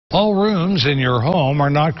All rooms in your home are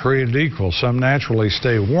not created equal. Some naturally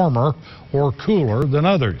stay warmer or cooler than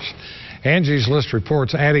others. Angie's List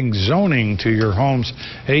reports adding zoning to your home's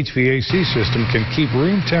HVAC system can keep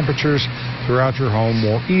room temperatures throughout your home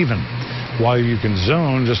more even. While you can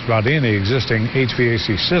zone just about any existing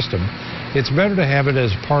HVAC system, it's better to have it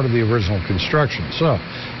as part of the original construction. So,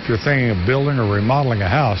 if you're thinking of building or remodeling a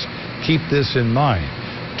house, keep this in mind.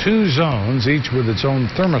 2 zones, each with its own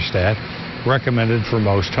thermostat, recommended for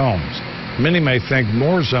most homes. Many may think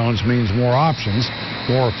more zones means more options,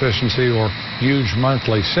 more efficiency, or huge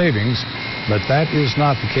monthly savings, but that is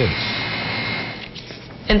not the case.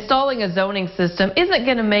 Installing a zoning system isn't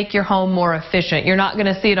going to make your home more efficient. You're not going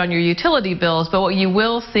to see it on your utility bills, but what you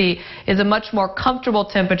will see is a much more comfortable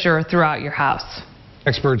temperature throughout your house.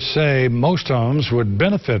 Experts say most homes would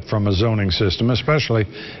benefit from a zoning system, especially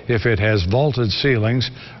if it has vaulted ceilings,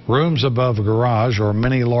 rooms above a garage, or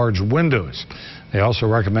many large windows. They also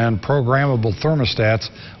recommend programmable thermostats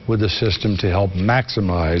with the system to help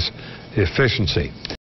maximize efficiency.